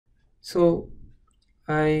So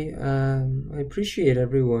I appreciate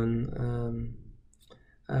everyone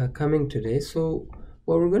coming today. So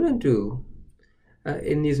what we're going to do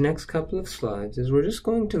in these next couple of slides is we're just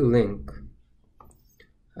going to link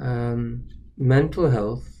mental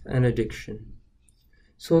health and addiction.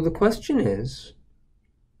 So the question is,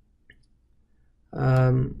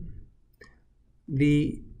 when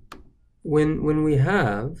we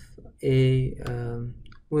have a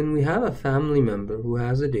family member who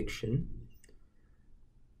has addiction,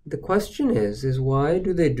 the question is why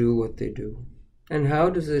do they do what they do, and how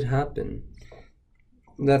does it happen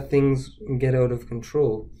that things get out of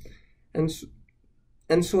control? And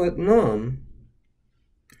so at NOM,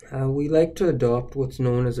 we like to adopt what's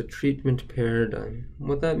known as a treatment paradigm.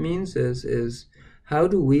 What that means is how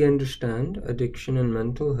do we understand addiction and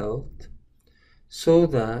mental health so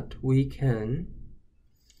that we can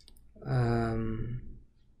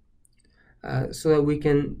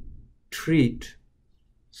treat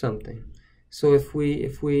something. So if we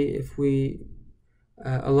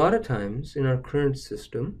a lot of times in our current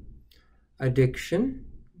system, addiction,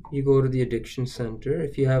 you go to the addiction center.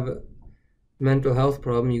 If you have a mental health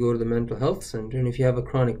problem, you go to the mental health center. And if you have a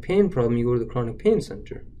chronic pain problem, you go to the chronic pain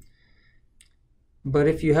center. But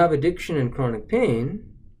if you have addiction and chronic pain,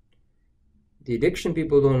 the addiction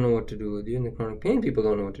people don't know what to do with you, and the chronic pain people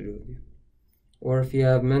don't know what to do with you. Or if you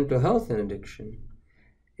have mental health and addiction,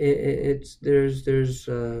 it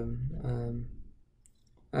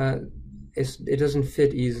doesn't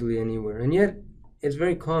fit easily anywhere. And yet, it's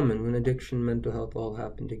very common when addiction and mental health all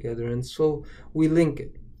happen together. And so we link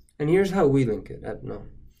it. And here's how we link it at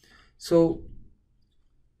NOM. So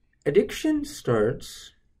addiction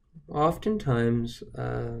starts oftentimes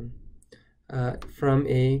from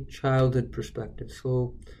a childhood perspective.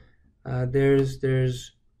 So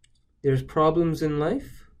there's problems in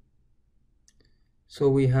life. So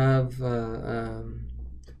we have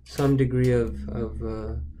some degree of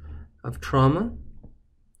trauma.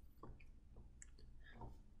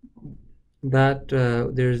 That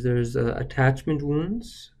there's attachment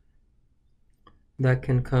wounds that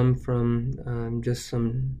can come from just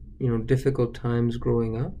some difficult times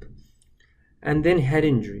growing up, and then head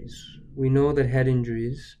injuries. We know that head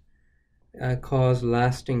injuries cause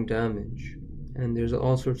lasting damage, and there's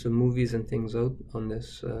all sorts of movies and things out on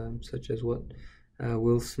this, such as what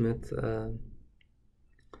Will Smith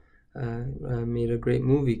made a great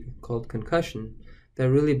movie called Concussion that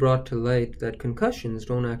really brought to light that concussions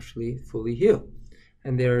don't actually fully heal,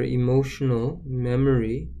 and there are emotional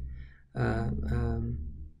memory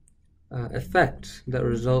effects that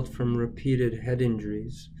result from repeated head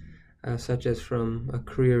injuries, such as from a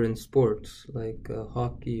career in sports like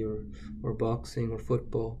hockey or boxing or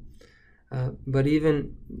football. But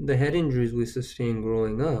even the head injuries we sustain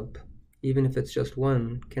growing up, even if it's just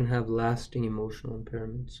one, can have lasting emotional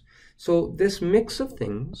impairments. So this mix of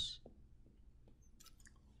things,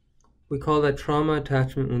 we call that trauma,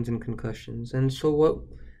 attachment wounds, and concussions. And so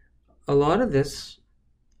a lot of this,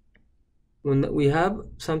 when we have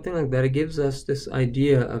something like that, it gives us this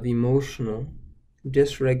idea of emotional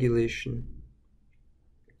dysregulation.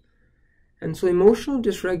 And so emotional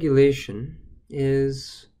dysregulation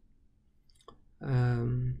is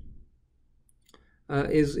when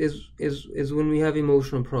we have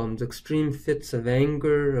emotional problems, extreme fits of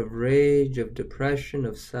anger, of rage, of depression,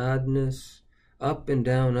 of sadness, up and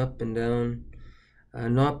down,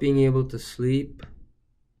 not being able to sleep,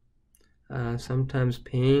 sometimes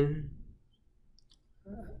pain.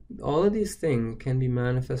 All of these things can be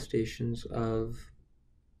manifestations of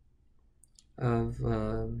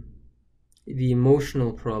the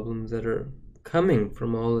emotional problems that are coming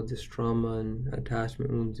from all of this trauma and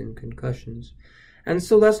attachment wounds and concussions. And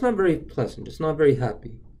so that's not very pleasant. It's not very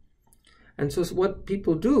happy. And so what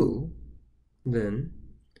people do then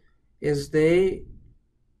is they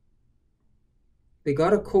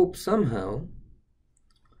got to cope somehow,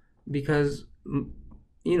 because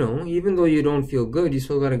even though you don't feel good, you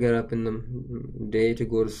still got to get up in the day to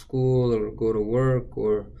go to school or go to work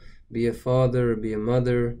or be a father or be a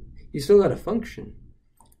mother. You still got to function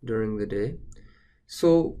during the day.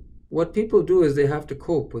 So what people do is they have to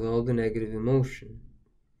cope with all the negative emotion.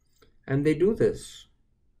 And they do this.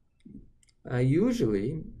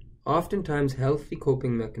 Oftentimes healthy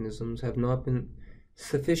coping mechanisms have not been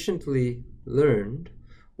sufficiently learned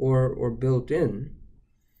or built in.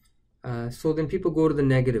 So then people go to the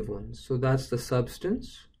negative ones. So that's the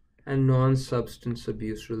substance and non-substance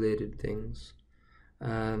abuse related things.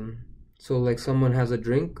 So like someone has a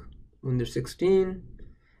drink when they're 16,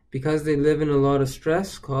 because they live in a lot of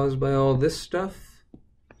stress caused by all this stuff,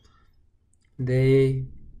 they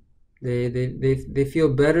They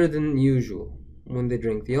feel better than usual when they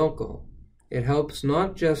drink the alcohol. It helps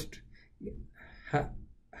not just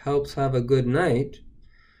helps have a good night,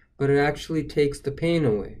 but it actually takes the pain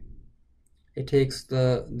away. It takes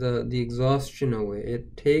the exhaustion away.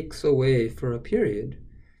 It takes away for a period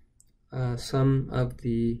some of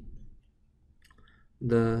the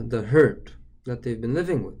hurt that they've been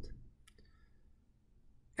living with.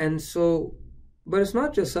 And so, but it's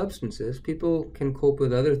not just substances. People can cope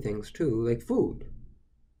with other things too, like food.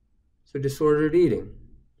 So disordered eating.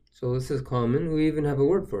 So this is common. We even have a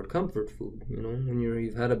word for it, comfort food. You know, when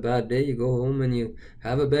you've had a bad day, you go home and you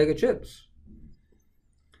have a bag of chips.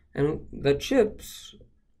 And the chips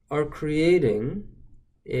are creating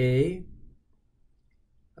a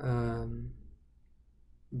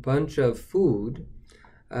bunch of food.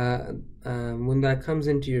 When that comes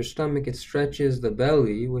into your stomach, it stretches the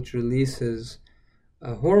belly, which releases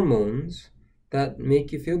hormones that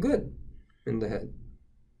make you feel good in the head.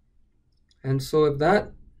 And so if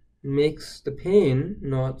that makes the pain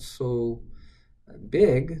not so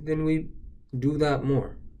big, then we do that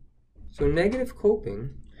more. So negative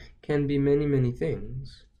coping can be many, many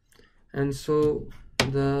things. And so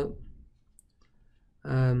the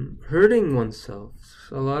hurting oneself,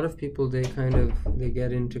 a lot of people, they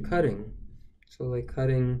get into cutting. So like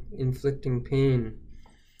cutting, inflicting pain,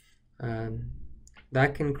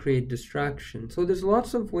 that can create distraction. So there's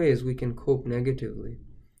lots of ways we can cope negatively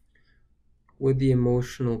with the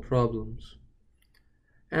emotional problems.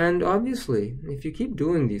 And obviously, if you keep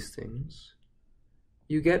doing these things,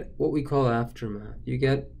 you get what we call aftermath. You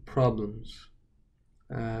get problems.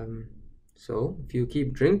 So if you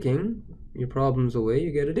keep drinking your problems away,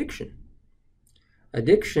 you get addiction.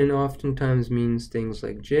 Addiction oftentimes means things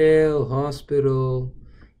like jail, hospital,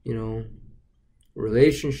 you know,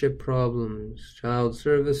 relationship problems, child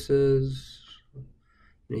services.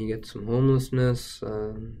 You get some homelessness,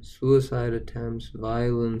 suicide attempts,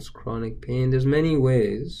 violence, chronic pain. There's many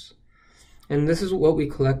ways. And this is what we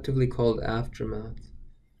collectively call aftermath.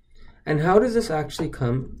 And how does this actually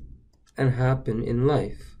come and happen in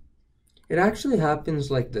life? It actually happens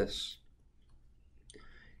like this.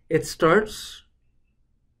 It starts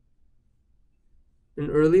in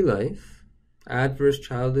early life, adverse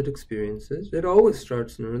childhood experiences. It always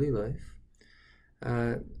starts in early life.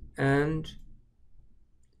 And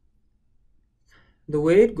the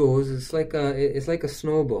way it goes is it's like a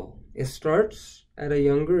snowball. It starts at a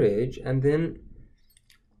younger age, and then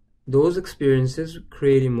those experiences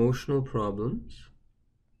create emotional problems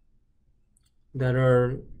that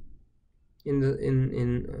are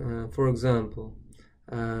for example,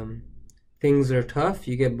 things are tough.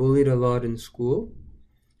 You get bullied a lot in school,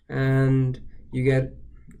 and you get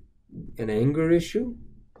an anger issue,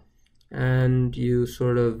 and you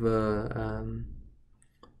sort of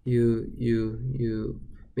you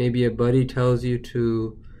maybe a buddy tells you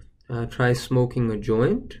to try smoking a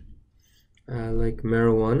joint, like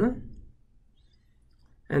marijuana,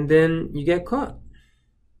 and then you get caught,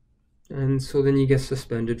 and so then you get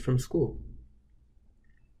suspended from school.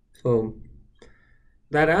 So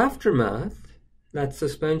that aftermath, that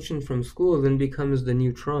suspension from school, then becomes the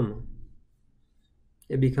new trauma.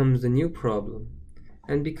 It becomes the new problem.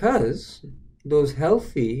 And because those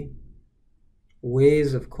healthy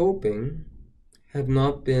ways of coping have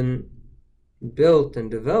not been built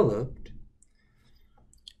and developed,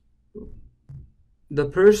 the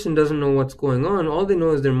person doesn't know what's going on. All they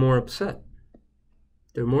know is they're more upset.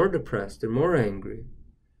 They're more depressed. They're more angry.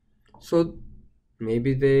 So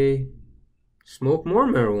maybe they smoke more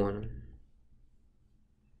marijuana.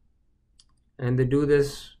 And they do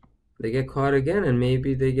this, they get caught again, and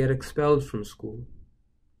maybe they get expelled from school.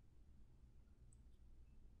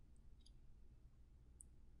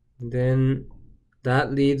 Then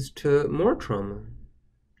that leads to more trauma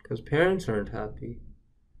because parents aren't happy.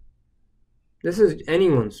 This is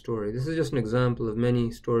anyone's story. This is just an example of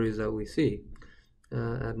many stories that we see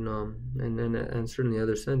at NAM and certainly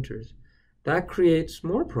other centers. That creates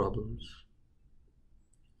more problems,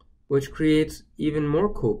 which creates even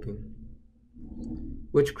more coping,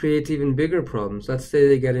 which creates even bigger problems. Let's say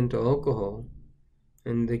they get into alcohol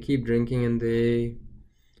and they keep drinking, and they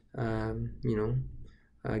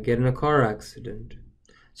get in a car accident.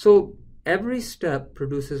 So every step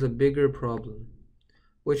produces a bigger problem,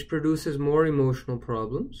 which produces more emotional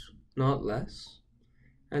problems, not less.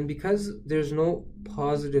 And because there's no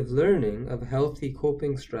positive learning of healthy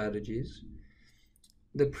coping strategies,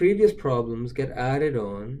 the previous problems get added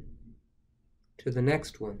on to the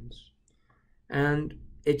next ones. And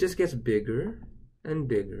it just gets bigger and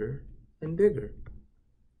bigger and bigger.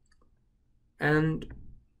 And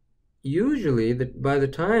usually by the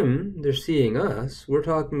time they're seeing us, we're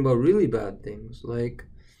talking about really bad things like,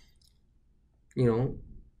 you know,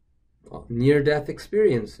 near-death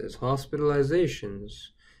experiences, hospitalizations,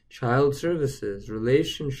 child services,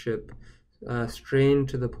 relationship strained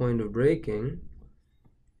to the point of breaking,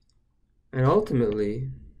 and ultimately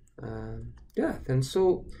death. And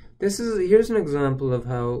so here's an example of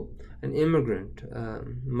how an immigrant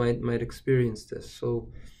might experience this. So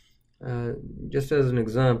just as an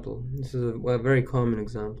example, this is a very common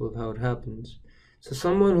example of how it happens. So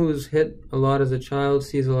someone who's hit a lot as a child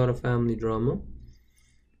sees a lot of family drama.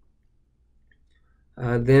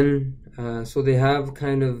 So they have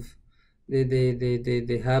kind of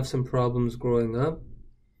they have some problems growing up,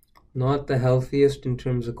 not the healthiest in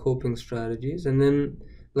terms of coping strategies, and then,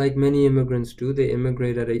 like many immigrants do, they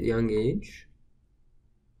immigrate at a young age,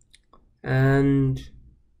 and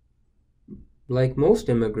like most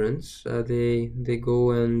immigrants, they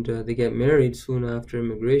go and they get married soon after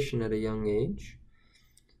immigration at a young age.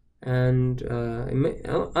 And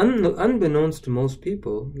unbeknownst to most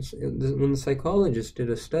people, when the psychologist did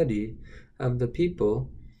a study of the people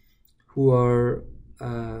who are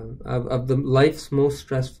of the life's most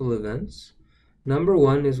stressful events, number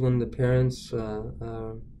one is when the parents,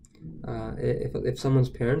 if someone's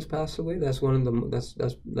parents pass away, that's one of the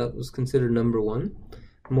that was considered number one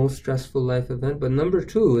most stressful life event. But number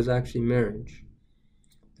two is actually marriage.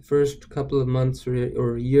 The first couple of months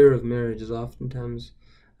or year of marriage is oftentimes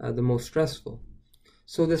the most stressful.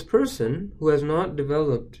 So this person who has not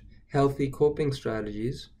developed healthy coping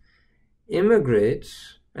strategies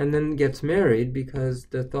immigrates and then gets married because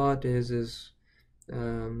the thought is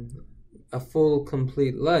a full,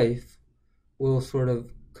 complete life will sort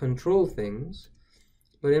of control things.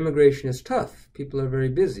 But immigration is tough. People are very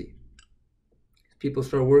busy. People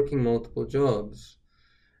start working multiple jobs,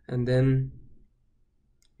 and then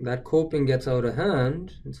that coping gets out of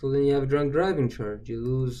hand, and so then you have a drunk driving charge, you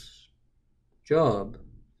lose job,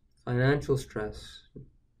 financial stress,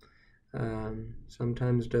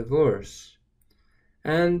 sometimes divorce.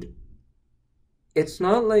 And it's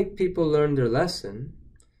not like people learn their lesson,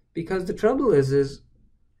 because the trouble is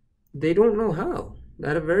they don't know how.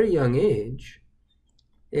 At a very young age,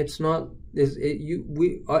 everything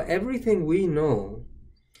we know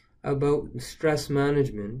about stress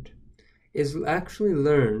management is actually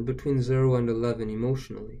learned between 0 and 11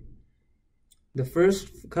 emotionally. The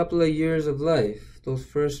first couple of years of life, those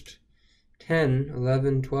first 10,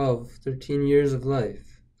 11, 12, 13 years of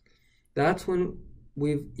life, that's when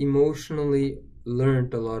we've emotionally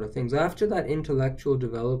learned a lot of things. After that, intellectual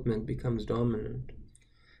development becomes dominant.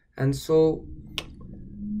 And so,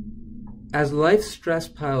 as life stress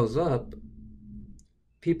piles up,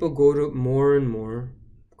 people go to more and more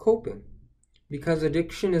coping. Because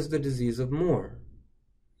addiction is the disease of more.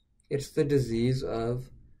 It's the disease of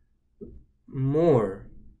more.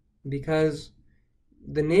 Because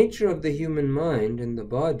the nature of the human mind and the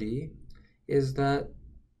body is that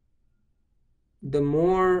the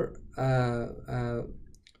more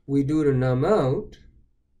we do to numb out,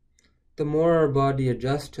 the more our body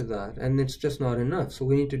adjusts to that. And it's just not enough. So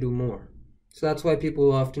we need to do more. So that's why people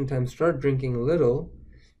will oftentimes start drinking a little,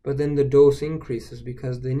 but then the dose increases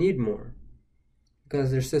because they need more.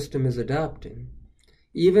 Because their system is adapting,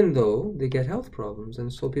 even though they get health problems,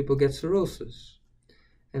 and so people get cirrhosis.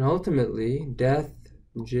 And ultimately, death,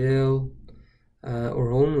 jail,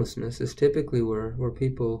 or homelessness is typically where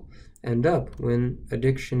people end up when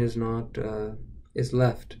addiction is not is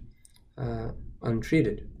left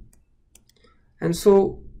untreated. And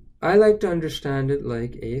so I like to understand it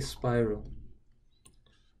like a spiral,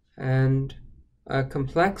 and a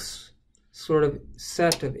complex sort of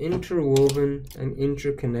set of interwoven and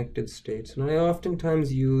interconnected states. And I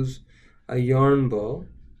oftentimes use a yarn ball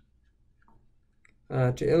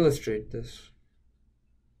to illustrate this.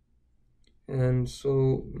 And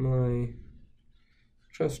so my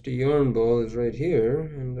trusty yarn ball is right here,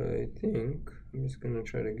 and I think I'm just going to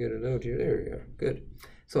try to get it out here. There we are. Good.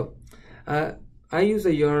 So I use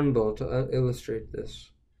a yarn ball to illustrate this.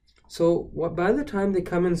 So by the time they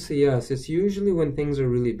come and see us, it's usually when things are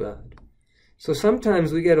really bad. So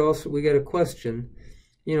sometimes we get a question,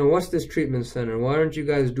 what's this treatment center? Why aren't you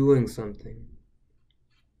guys doing something?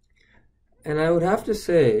 And I would have to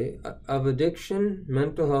say, of addiction,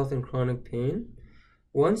 mental health, and chronic pain,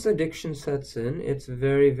 once addiction sets in, it's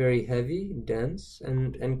very, very heavy, dense,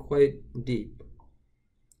 and quite deep.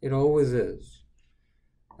 It always is.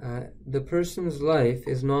 The person's life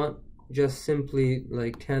is not just simply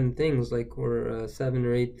like 10 things, or 7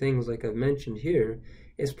 or 8 things like I've mentioned here.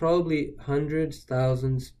 It's probably hundreds,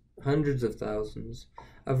 thousands, hundreds of thousands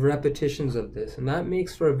of repetitions of this, and that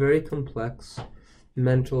makes for a very complex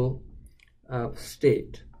mental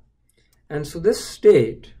state. And so this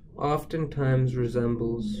state oftentimes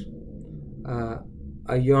resembles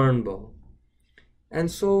a yarn ball. And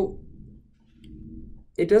so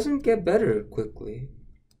it doesn't get better quickly.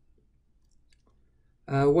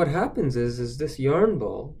 What happens is this yarn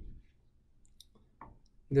ball,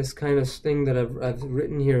 this kind of thing that I've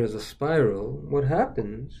written here as a spiral, what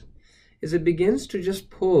happens is it begins to just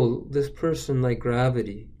pull this person like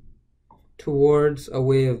gravity towards a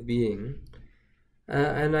way of being.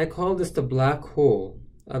 And I call this the black hole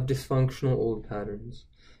of dysfunctional old patterns.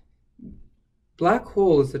 Black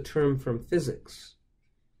hole is a term from physics.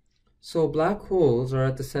 So black holes are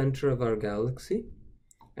at the center of our galaxy,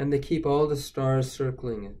 and they keep all the stars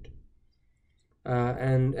circling it.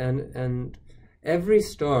 And every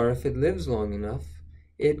star, if it lives long enough,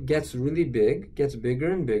 it gets really big, gets bigger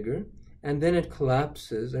and bigger, and then it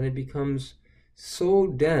collapses and it becomes so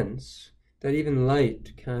dense that even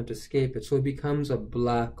light can't escape it. So it becomes a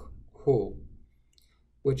black hole,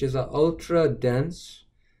 which is an ultra dense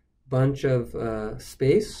bunch of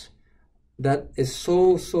space that is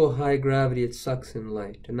so high gravity it sucks in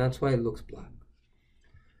light, and that's why it looks black.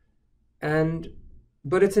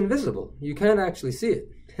 But it's invisible. You can't actually see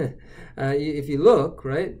it. If you look,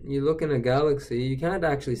 right, you look in a galaxy, you can't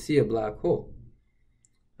actually see a black hole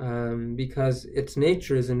because its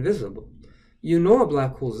nature is invisible. You know a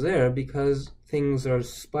black hole's there because things are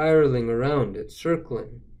spiraling around it,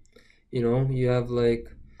 circling. You know, you have like,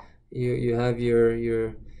 you have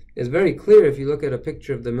your it's very clear if you look at a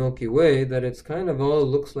picture of the Milky Way that it's kind of all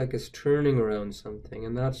looks like it's turning around something,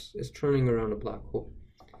 and it's turning around a black hole.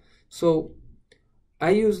 So I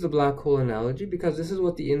use the black hole analogy because this is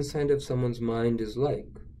what the inside of someone's mind is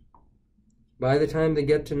like. By the time they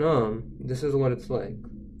get to Nam, this is what it's like.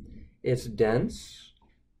 It's dense.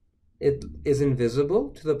 It is invisible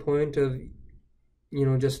to the point of, you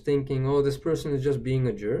know, just thinking, oh, this person is just being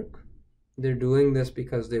a jerk. They're doing this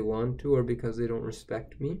because they want to, or because they don't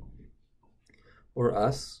respect me or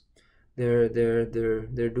us. They're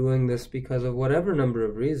doing this because of whatever number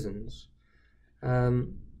of reasons.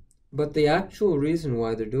 But the actual reason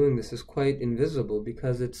why they're doing this is quite invisible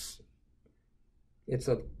because it's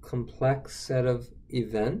a complex set of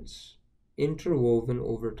events interwoven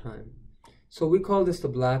over time. So we call this the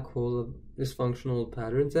black hole of dysfunctional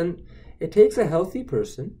patterns, and it takes a healthy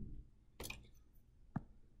person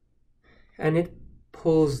and it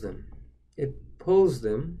pulls them. It pulls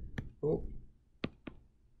them. Oh,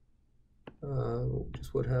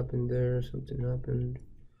 just what happened there? Something happened.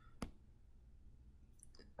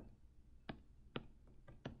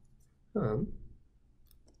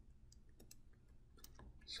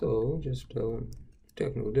 So just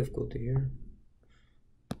technical difficulty here.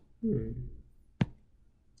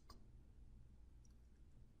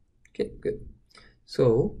 Okay, good.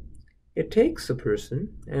 So it takes a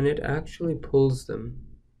person and it actually pulls them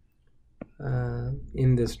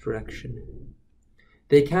in this direction.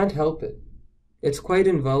 They can't help it. It's quite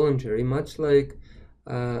involuntary, much like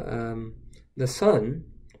the sun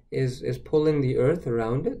is pulling the earth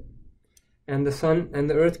around it, and the sun and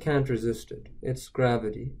the earth can't resist it. It's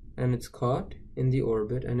gravity, and it's caught in the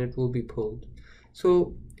orbit, and it will be pulled.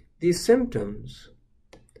 So these symptoms,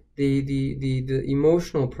 the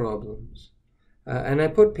emotional problems, and I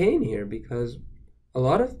put pain here because a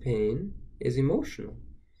lot of pain is emotional,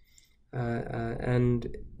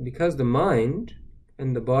 and because the mind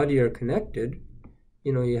and the body are connected,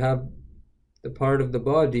 you know, you have the part of the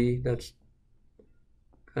body that's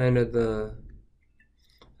kind of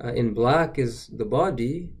in black is the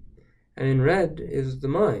body, and in red is the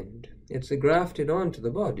mind. It's grafted onto the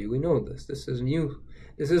body. We know this. This is new.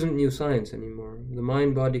 This isn't new science anymore. The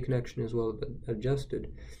mind-body connection is well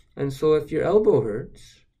adjusted. And so if your elbow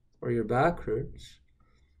hurts or your back hurts,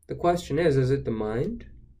 the question is it the mind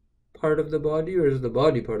part of the body, or is it the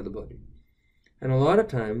body part of the body? And a lot of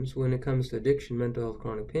times when it comes to addiction, mental health,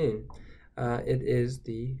 chronic pain, it is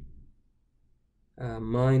the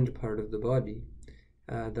mind part of the body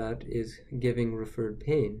that is giving referred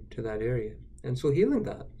pain to that area. And so healing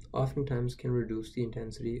that oftentimes can reduce the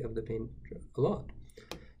intensity of the pain a lot.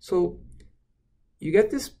 So you get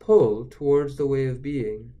this pull towards the way of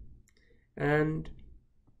being, and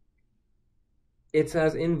it's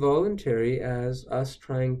as involuntary as us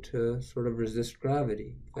trying to sort of resist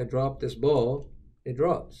gravity. If I drop this ball, it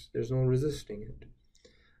drops. There's no resisting it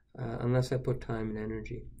unless I put time and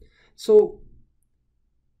energy. So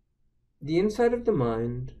the inside of the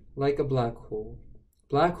mind, like a black hole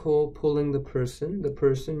pulling the person,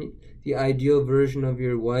 the ideal version of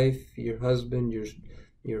your wife, your husband,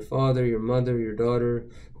 your father, your mother, your daughter,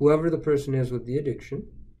 whoever the person is with the addiction,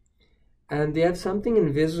 and they have something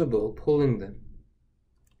invisible pulling them.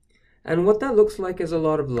 And what that looks like is a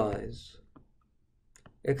lot of lies,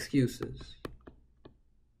 excuses,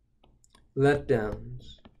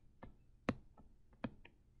 letdowns,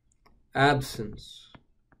 absence.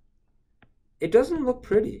 It doesn't look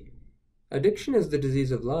pretty. Addiction is the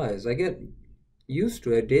disease of lies. I get used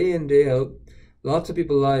to it day in, day out. Lots of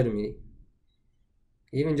people lie to me.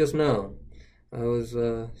 Even just now, I was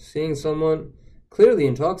seeing someone clearly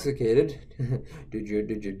intoxicated. Did you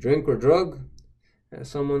drink or drug?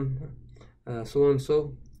 Someone, so and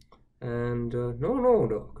so, and no,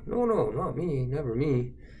 doc, no, not me, never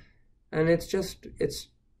me. And it's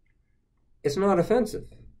not offensive,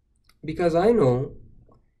 because I know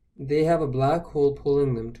they have a black hole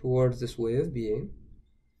pulling them towards this way of being,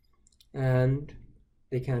 and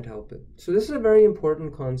they can't help it. So this is a very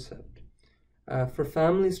important concept for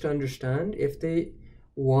families to understand if they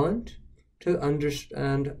want to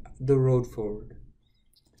understand the road forward.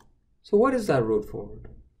 So what is that road forward?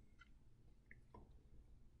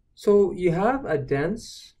 So you have a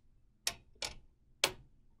dense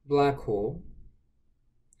black hole,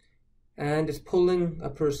 and it's pulling a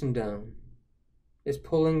person down. It's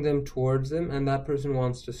pulling them towards them, and that person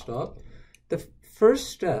wants to stop. The first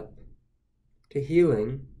step to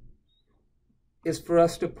healing is for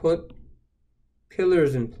us to put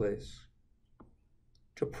pillars in place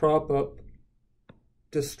to prop up,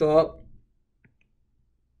 to stop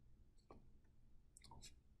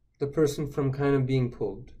the person from kind of being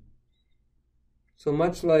pulled. So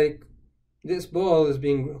much like this ball is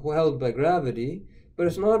being held by gravity, but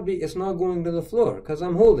it's not going to the floor because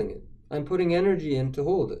I'm holding it. I'm putting energy in to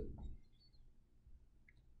hold it.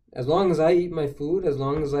 As long as I eat my food, as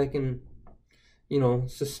long as I can,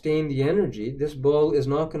 sustain the energy, this ball is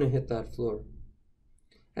not going to hit that floor.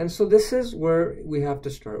 And so this is where we have to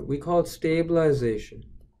start. We call it stabilization.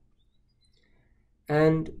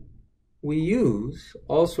 And we use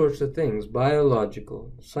all sorts of things: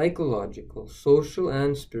 biological, psychological, social,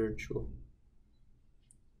 and spiritual.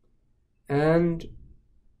 And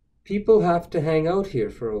people have to hang out here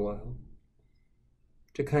for a while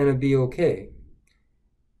to kind of be okay.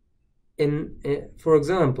 For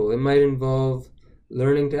example, it might involve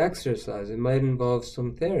learning to exercise. It might involve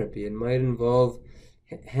some therapy. It might involve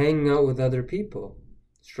hanging out with other people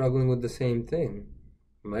struggling with the same thing.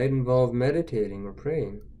 It might involve meditating or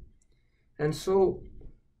praying. And so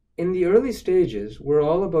in the early stages, we're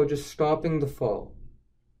all about just stopping the fall.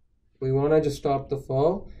 We want to just stop the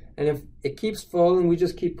fall. And if it keeps falling, we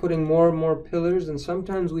just keep putting more and more pillars, and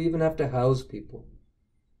sometimes we even have to house people.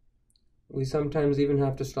 We sometimes even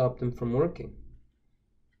have to stop them from working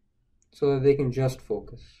so that they can just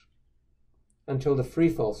focus until the free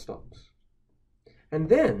fall stops. And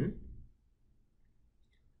then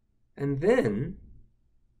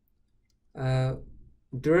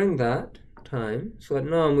during that time, so at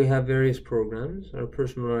NAM we have various programs, our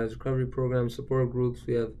personalized recovery programs, support groups.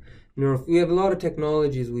 We have a lot of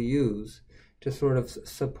technologies we use to sort of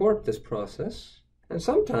support this process. And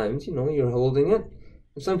sometimes, you're holding it,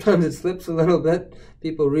 and sometimes it slips a little bit.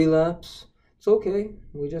 People relapse. It's okay.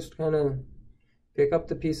 We just kind of pick up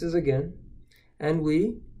the pieces again, and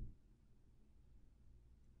we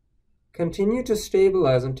continue to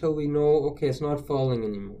stabilize until we know, okay, it's not falling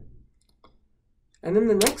anymore. And then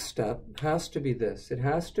the next step has to be this. It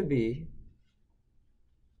has to be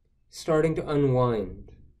starting to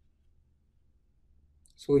unwind.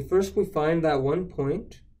 So we find that one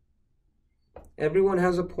point. Everyone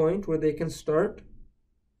has a point where they can start.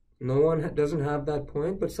 No one doesn't have that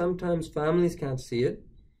point, but sometimes families can't see it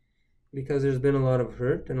because there's been a lot of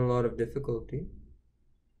hurt and a lot of difficulty.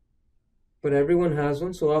 But everyone has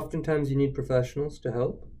one, so oftentimes you need professionals to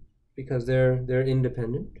help because they're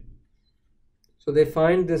independent. So they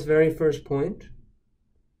find this very first point,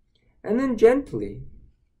 and then gently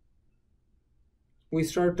we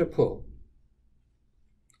start to pull.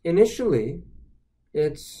 Initially,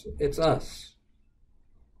 it's us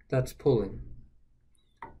that's pulling.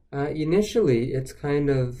 Initially, it's kind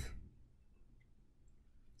of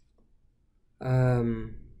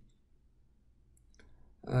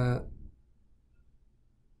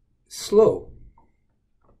slow.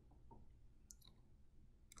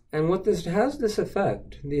 And what this has this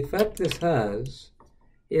effect, the effect this has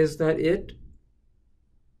is that it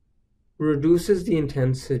reduces the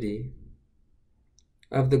intensity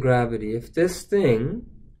of the gravity. If this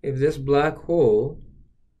black hole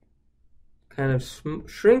kind of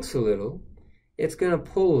shrinks a little, it's going to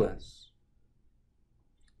pull less.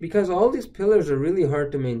 Because all these pillars are really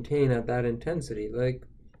hard to maintain at that intensity. Like,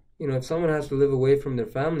 if someone has to live away from their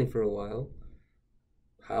family for a while,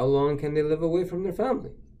 how long can they live away from their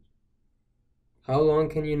family? How long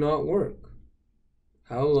can you not work?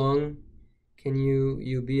 How long can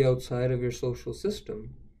you be outside of your social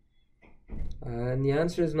system? And the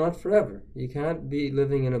answer is not forever. You can't be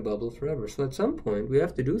living in a bubble forever. So at some point, we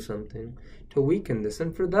have to do something to weaken this.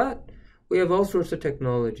 And for that, we have all sorts of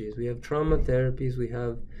technologies. We have trauma therapies, we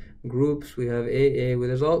have groups, we have AA.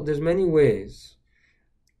 There's many ways.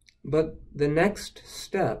 But the next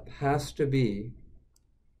step has to be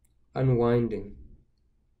unwinding.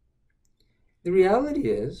 The reality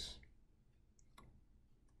is,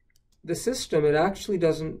 the system, it actually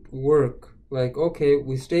doesn't work like, okay,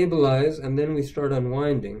 we stabilize and then we start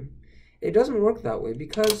unwinding. It doesn't work that way,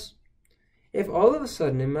 because if all of a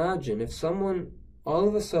sudden, imagine if someone all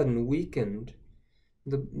of a sudden weakened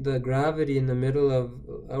the gravity in the middle of,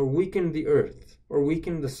 or weakened the earth, or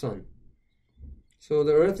weakened the sun. So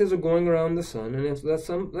the earth is going around the sun, and if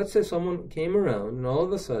let's say someone came around and all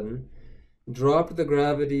of a sudden dropped the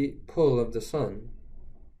gravity pull of the sun,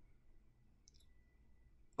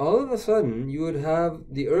 all of a sudden you would have,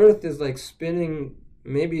 the earth is like spinning,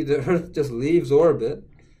 maybe the earth just leaves orbit,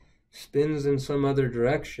 spins in some other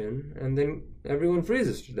direction, and then everyone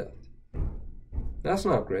freezes to death. That's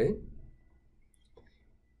not great.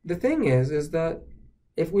 The thing is that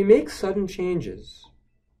if we make sudden changes,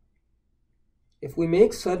 if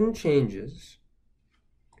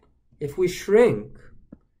we shrink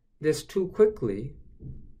this too quickly,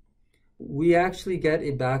 we actually get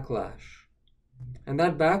a backlash. And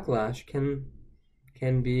that backlash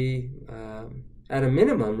can be, at a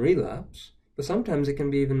minimum, relapse, but sometimes it can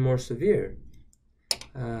be even more severe.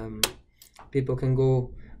 People can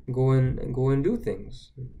go and do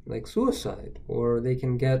things like suicide, or they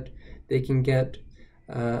can get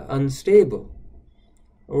unstable,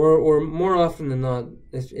 or more often than not,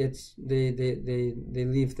 they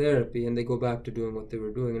leave therapy and they go back to doing what they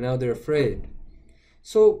were doing, and now they're afraid.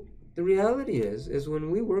 So the reality is when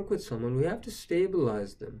we work with someone, we have to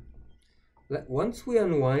stabilize them. Once we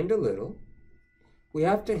unwind a little, we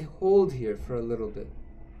have to hold here for a little bit,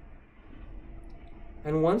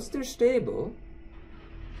 and once they're stable,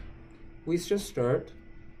 we just start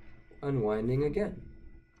unwinding again,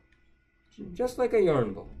 just like a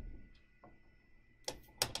yarn ball.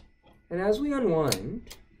 And as we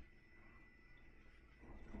unwind,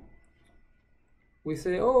 we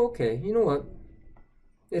say, oh, okay, you know what?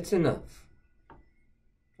 It's enough.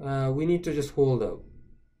 We need to just hold out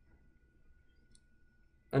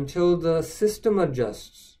until the system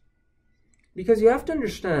adjusts. Because you have to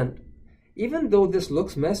understand, even though this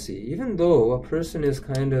looks messy, even though a person is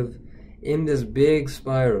kind of in this big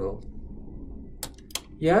spiral,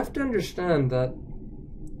 you have to understand that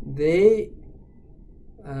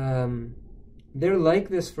they're like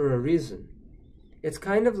this for a reason. It's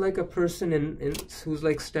kind of like a person who's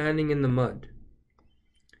like standing in the mud.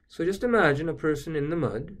 So just imagine a person in the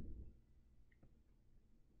mud,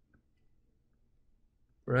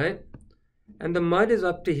 right? And the mud is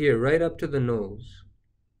up to here, right up to the nose.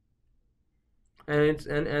 And it's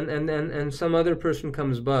and some other person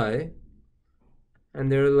comes by,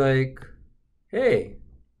 and they're like, hey,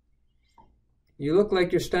 you look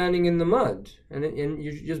like you're standing in the mud, and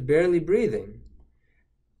you're just barely breathing.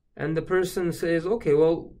 And the person says, okay,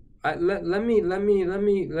 well, let me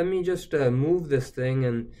just move this thing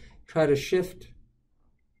and try to shift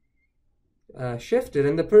it.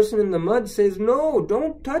 And the person in the mud says, no,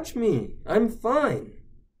 don't touch me, I'm fine.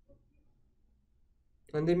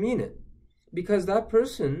 And they mean it. Because that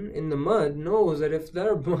person in the mud knows that if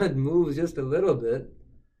their mud moves just a little bit,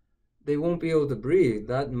 they won't be able to breathe.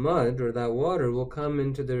 That mud or that water will come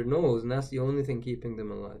into their nose, and that's the only thing keeping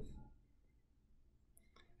them alive.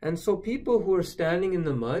 And so people who are standing in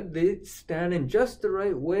the mud, they stand in just the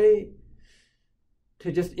right way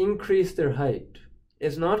to just increase their height.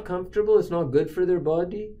 It's not comfortable, it's not good for their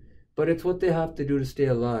body, but it's what they have to do to stay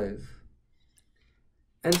alive.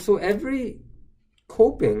 And so every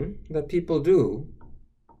coping that people do,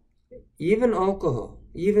 even alcohol,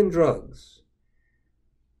 even drugs,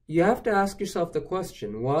 you have to ask yourself the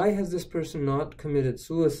question, why has this person not committed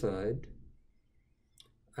suicide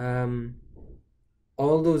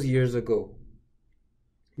all those years ago?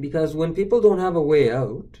 Because when people don't have a way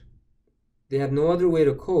out, they have no other way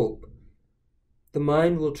to cope, the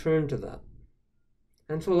mind will turn to that.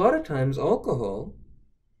 And so a lot of times alcohol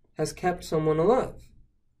has kept someone alive,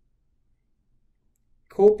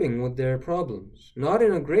 coping with their problems. Not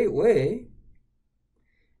in a great way,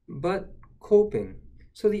 but coping.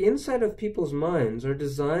 So the inside of people's minds are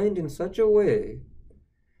designed in such a way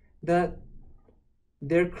that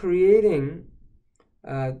they're creating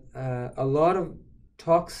a lot of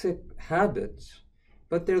toxic habits,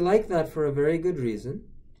 but they're like that for a very good reason,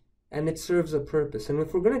 and it serves a purpose. And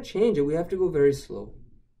if we're going to change it, we have to go very slow.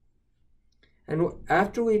 And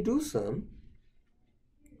after we do some,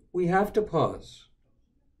 we have to pause.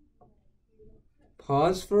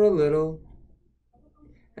 Pause for a little,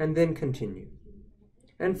 and then continue.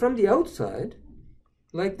 And from the outside,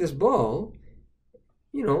 like this ball,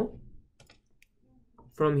 you know,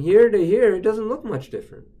 from here to here, it doesn't look much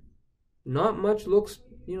different. Not much looks,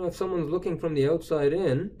 you know, if someone's looking from the outside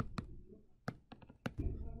in,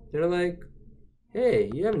 they're like,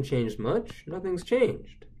 hey, you haven't changed much. Nothing's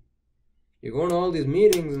changed. You're going to all these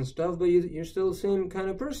meetings and stuff, but you're still the same kind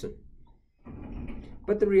of person.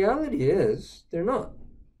 But the reality is, they're not.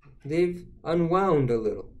 They've unwound a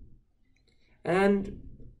little. And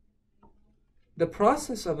the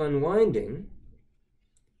process of unwinding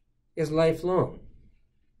is lifelong.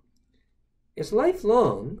 It's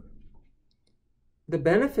lifelong. The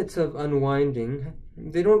benefits of unwinding,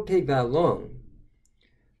 they don't take that long.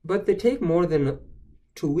 But they take more than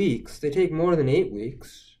 2 weeks. They take more than 8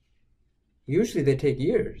 weeks. Usually they take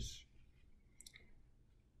years.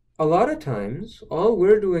 A lot of times, all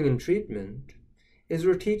we're doing in treatment is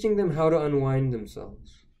we're teaching them how to unwind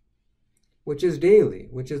themselves, which is daily,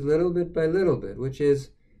 which is little bit by little bit, which is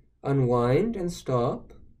unwind and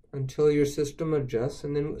stop until your system adjusts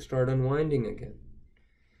and then start unwinding again.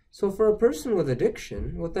 So for a person with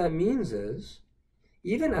addiction, what that means is,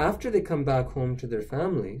 even after they come back home to their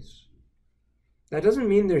families, that doesn't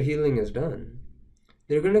mean their healing is done.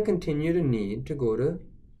 They're going to continue to need to go to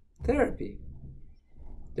therapy.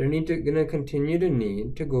 They're going to continue to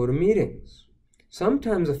need to go to meetings.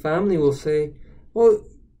 Sometimes a family will say, well,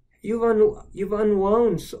 you've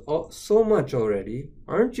unwound so much already.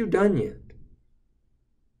 Aren't you done yet?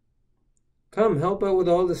 Come, help out with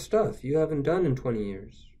all the stuff you haven't done in 20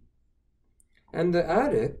 years. And the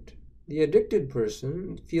addict, the addicted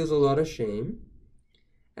person, feels a lot of shame.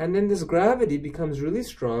 And then this gravity becomes really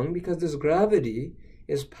strong because this gravity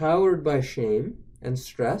is powered by shame and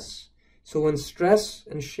stress. So when stress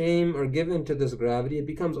and shame are given to this gravity, it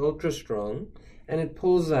becomes ultra strong and it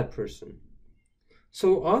pulls that person.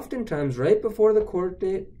 So oftentimes, right before the court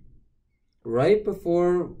date, right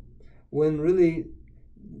before when really,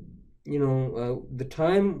 you know, the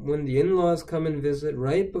time when the in-laws come and visit,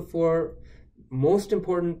 right before most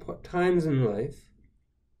important times in life,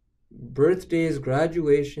 birthdays,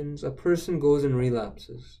 graduations, a person goes and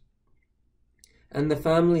relapses. And the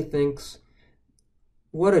family thinks,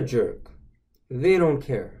 what a jerk. They don't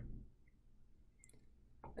care.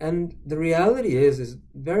 And the reality is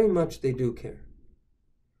very much they do care.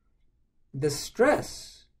 The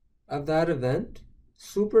stress of that event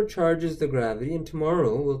supercharges the gravity, and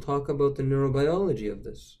tomorrow we'll talk about the neurobiology of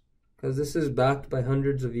this, because this is backed by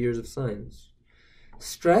hundreds of years of science.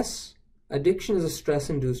 Stress, addiction is a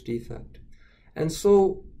stress-induced defect. And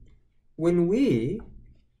so when we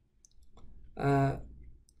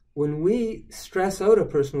stress out a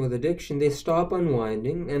person with addiction, they stop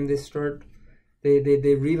unwinding and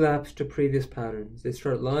they relapse to previous patterns. They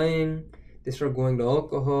start lying, they start going to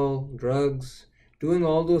alcohol, drugs, doing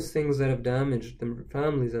all those things that have damaged their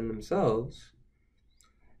families and themselves.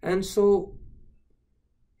 And so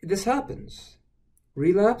this happens.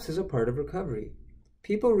 Relapse is a part of recovery.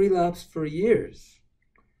 People relapse for years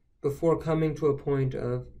before coming to a point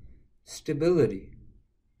of stability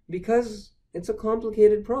because it's a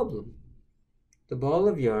complicated problem. The ball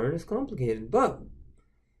of yarn is complicated, but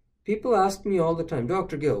people ask me all the time,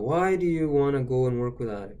 Dr. Gill, why do you want to go and work with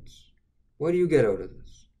addicts? What do you get out of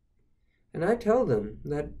this? And I tell them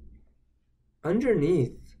that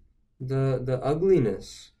underneath the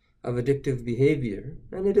ugliness of addictive behavior,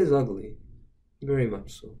 and it is ugly, very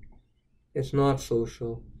much so. It's not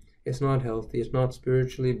social, it's not healthy, it's not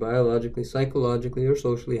spiritually, biologically, psychologically, or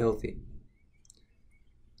socially healthy.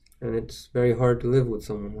 And it's very hard to live with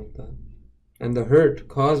someone like that. And the hurt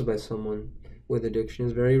caused by someone with addiction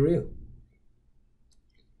is very real.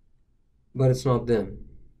 But it's not them.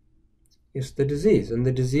 It's the disease. And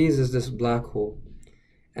the disease is this black hole.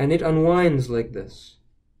 And it unwinds like this,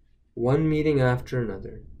 one meeting after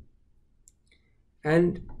another.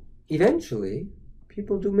 And eventually,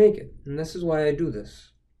 people do make it. And this is why I do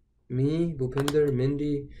this. Me, Bhupinder,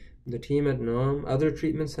 Mindy, the team at NAM, other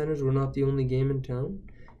treatment centers, we're not the only game in town.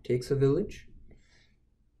 It takes a village.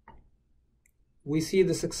 We see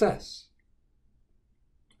the success.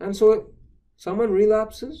 And so someone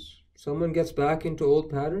relapses, someone gets back into old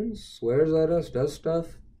patterns, swears at us, does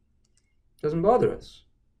stuff, doesn't bother us.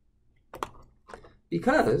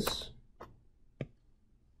 Because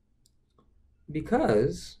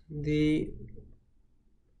the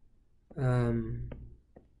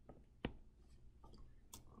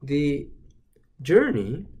the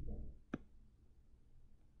journey,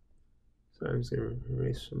 sorry, I'm just going to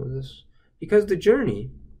erase some of this, because the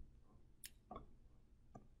journey,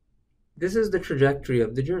 this is the trajectory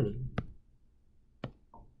of the journey.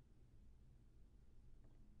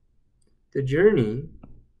 The journey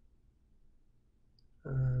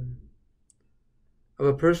of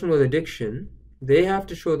a person with addiction, they have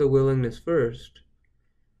to show the willingness first,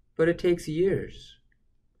 but it takes years.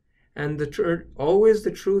 And always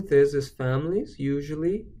the truth is families,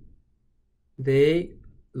 usually, they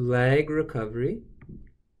lag recovery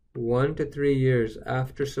 1 to 3 years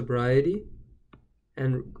after sobriety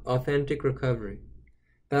and authentic recovery.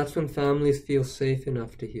 That's when families feel safe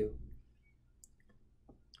enough to heal.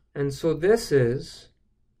 And so this is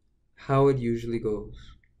how it usually goes.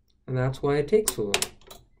 And that's why it takes so long.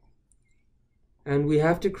 And we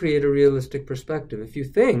have to create a realistic perspective. If you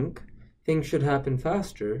think things should happen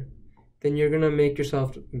faster, then you're going to make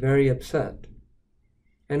yourself very upset.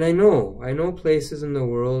 And I know places in the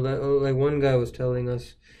world, like one guy was telling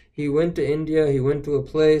us, he went to India, he went to a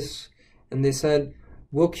place, and they said,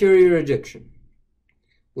 we'll cure your addiction.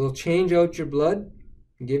 We'll change out your blood,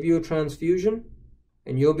 give you a transfusion,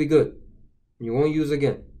 and you'll be good. You won't use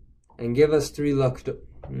again. And give us 3 lakh,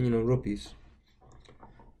 rupees.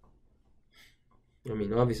 I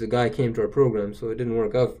mean, obviously the guy came to our program, so it didn't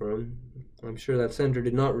work out for him. I'm sure that center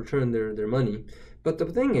did not return their money. But the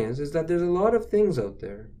thing is that there's a lot of things out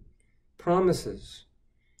there. Promises.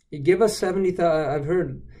 You give us I've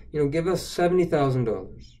heard, give us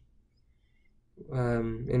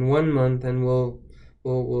 $70,000 in 1 month, and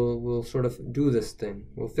we'll sort of do this thing.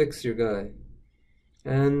 We'll fix your guy.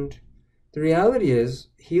 And the reality is,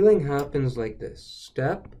 healing happens like this,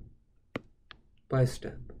 step by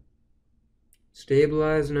step.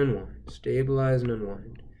 Stabilize and unwind, stabilize and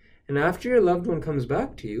unwind. And after your loved one comes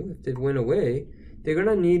back to you, if they've went away, they're going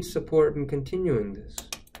to need support in continuing this.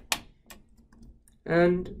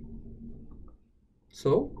 And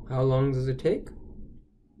so, how long does it take?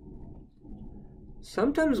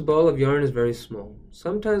 Sometimes a ball of yarn is very small.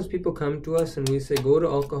 Sometimes people come to us and we say, go to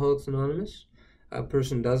Alcoholics Anonymous. A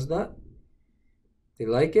person does that. They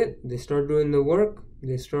like it. They start doing the work.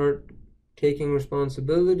 They start taking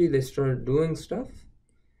responsibility. They start doing stuff.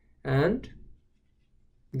 And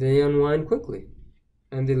they unwind quickly.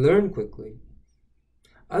 And they learn quickly.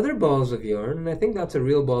 Other balls of yarn, and I think that's a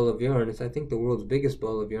real ball of yarn, I think the world's biggest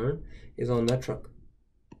ball of yarn, is on that truck.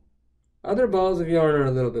 Other balls of yarn are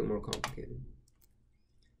a little bit more complicated.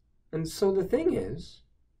 And so the thing is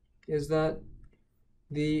that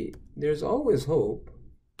there's always hope.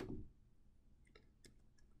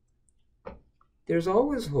 There's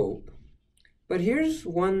always hope. But here's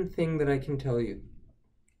one thing that I can tell you.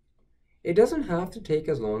 It doesn't have to take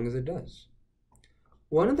as long as it does.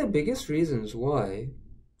 One of the biggest reasons why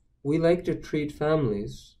we like to treat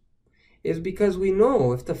families is because we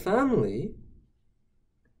know if the family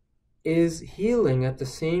is healing at the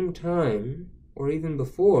same time or even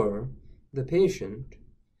before the patient,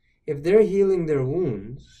 if they're healing their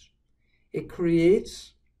wounds, it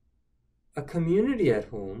creates a community at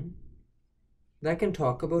home that can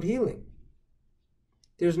talk about healing.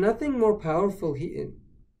 There's nothing more powerful in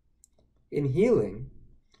healing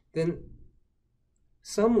than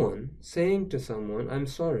someone saying to someone, I'm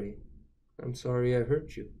sorry I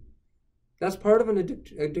hurt you. That's part of an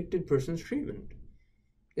addicted person's treatment,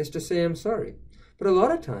 is to say I'm sorry. But a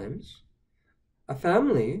lot of times, a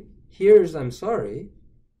family hears I'm sorry,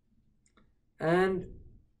 and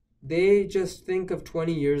they just think of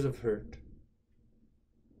 20 years of hurt,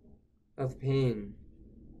 of pain,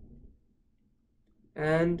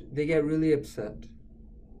 and they get really upset.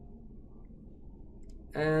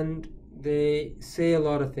 And they say a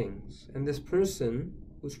lot of things. And this person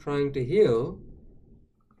who's trying to heal,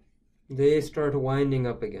 they start winding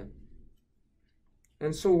up again.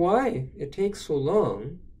 And so why it takes so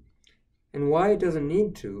long, and why it doesn't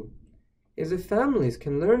need to, is if families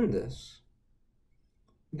can learn this,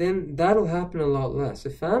 then that'll happen a lot less.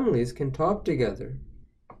 If families can talk together,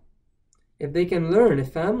 if they can learn,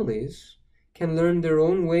 if families can learn their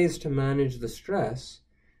own ways to manage the stress,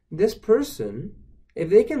 this person, if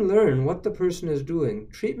they can learn what the person is doing,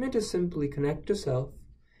 treatment is simply connect to self,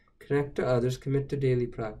 connect to others, commit to daily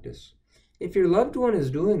practice. If your loved one is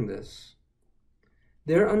doing this,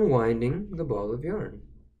 they're unwinding the ball of yarn.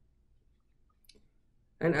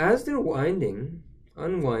 And as they're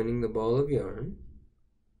unwinding the ball of yarn,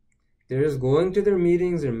 they're just going to their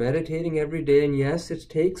meetings, they're meditating every day, and yes, it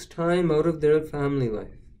takes time out of their family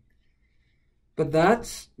life. But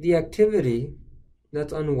that's the activity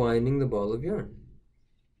that's unwinding the ball of yarn.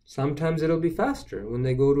 Sometimes it'll be faster when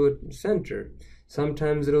they go to a center.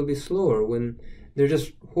 Sometimes it'll be slower when they're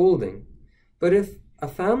just holding. But if a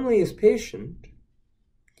family is patient,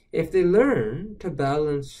 if they learn to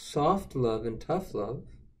balance soft love and tough love,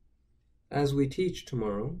 as we teach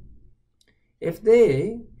tomorrow, if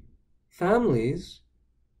families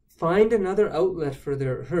find another outlet for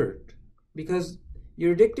their hurt, because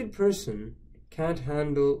your addicted person can't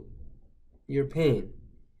handle your pain,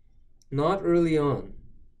 not early on,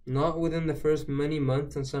 not within the first many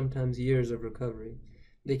months and sometimes years of recovery.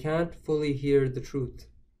 They can't fully hear the truth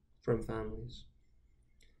from families.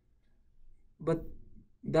 But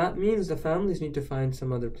that means the families need to find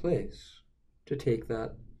some other place to take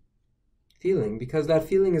that feeling, because that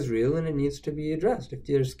feeling is real and it needs to be addressed. If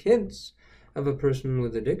there's kids of a person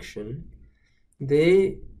with addiction,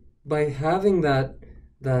 they, by having that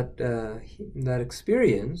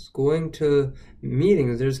experience, going to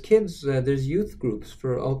meetings, there's kids, there's youth groups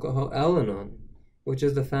for alcohol, Al-Anon, which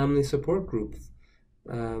is the family support group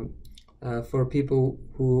for people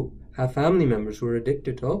who have family members who are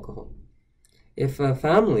addicted to alcohol. If a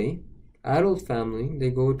family, adult family, they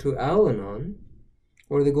go to Al-Anon,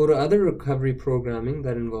 or they go to other recovery programming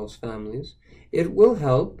that involves families, it will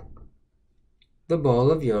help the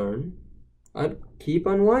ball of yarn keep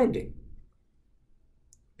unwinding.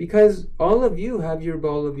 Because all of you have your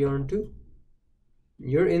ball of yarn too.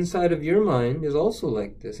 Your inside of your mind is also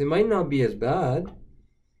like this. It might not be as bad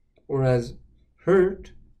or as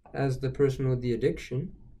hurt as the person with the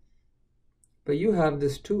addiction, but you have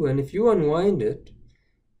this too. And if you unwind it,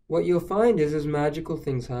 what you'll find is magical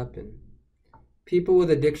things happen. People with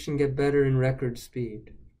addiction get better in record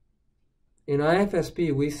speed. In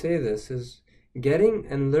IFSP, we say this is getting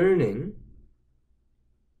and learning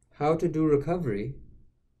how to do recovery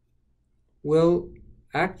will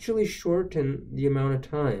actually shorten the amount of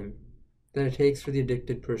time that it takes for the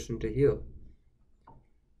addicted person to heal.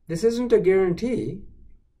 This isn't a guarantee.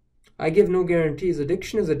 I give no guarantees.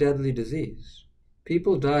 Addiction is a deadly disease.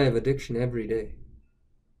 People die of addiction every day.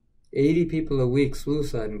 80 people a week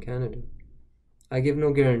suicide in Canada. I give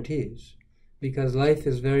no guarantees, because life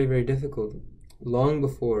is very, very difficult long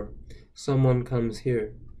before someone comes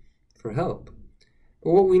here for help.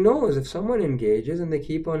 But what we know is if someone engages and they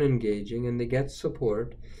keep on engaging and they get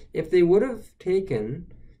support, if they would have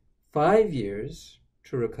taken 5 years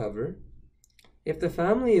to recover, if the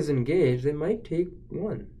family is engaged, they might take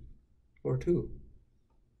 1 or 2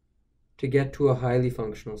 to get to a highly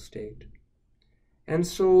functional state. And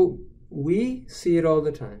so we see it all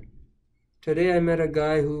the time. Today I met a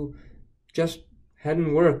guy who just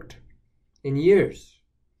hadn't worked in years,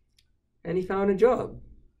 and he found a job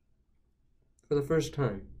for the first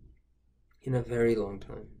time in a very long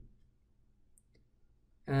time.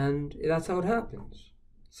 And that's how it happens.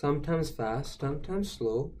 Sometimes fast, sometimes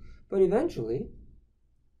slow, but eventually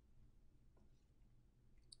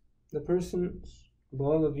the person's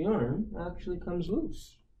ball of yarn actually comes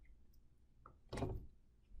loose.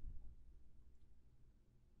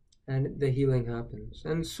 And the healing happens.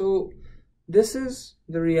 And so this is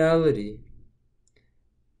the reality.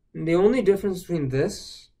 And the only difference between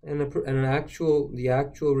this and the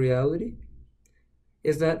actual reality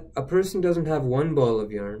is that a person doesn't have one ball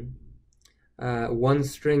of yarn, one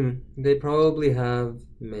string. They probably have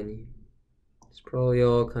many. It's probably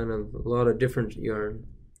all kind of a lot of different yarn.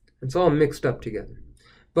 It's all mixed up together.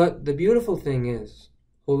 But the beautiful thing is,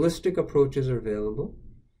 holistic approaches are available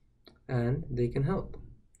and they can help.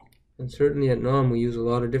 And certainly at NAM we use a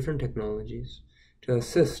lot of different technologies to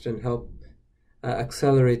assist and help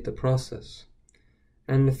accelerate the process.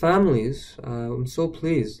 And the families, I'm so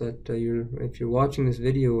pleased that if you're watching this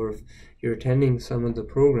video or if you're attending some of the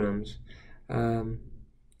programs,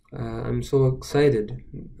 I'm so excited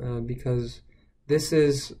because this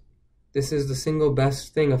is the single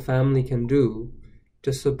best thing a family can do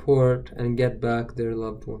to support and get back their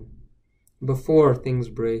loved one before things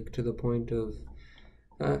break to the point of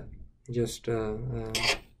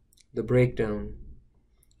the breakdown.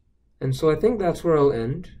 And so I think that's where I'll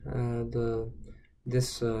end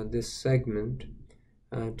this segment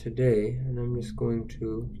today, and I'm just going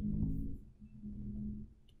to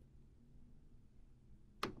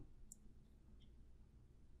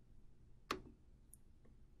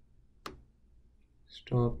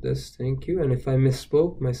stop this. Thank you, and if I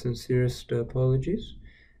misspoke, my sincerest apologies,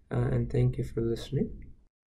 and thank you for listening.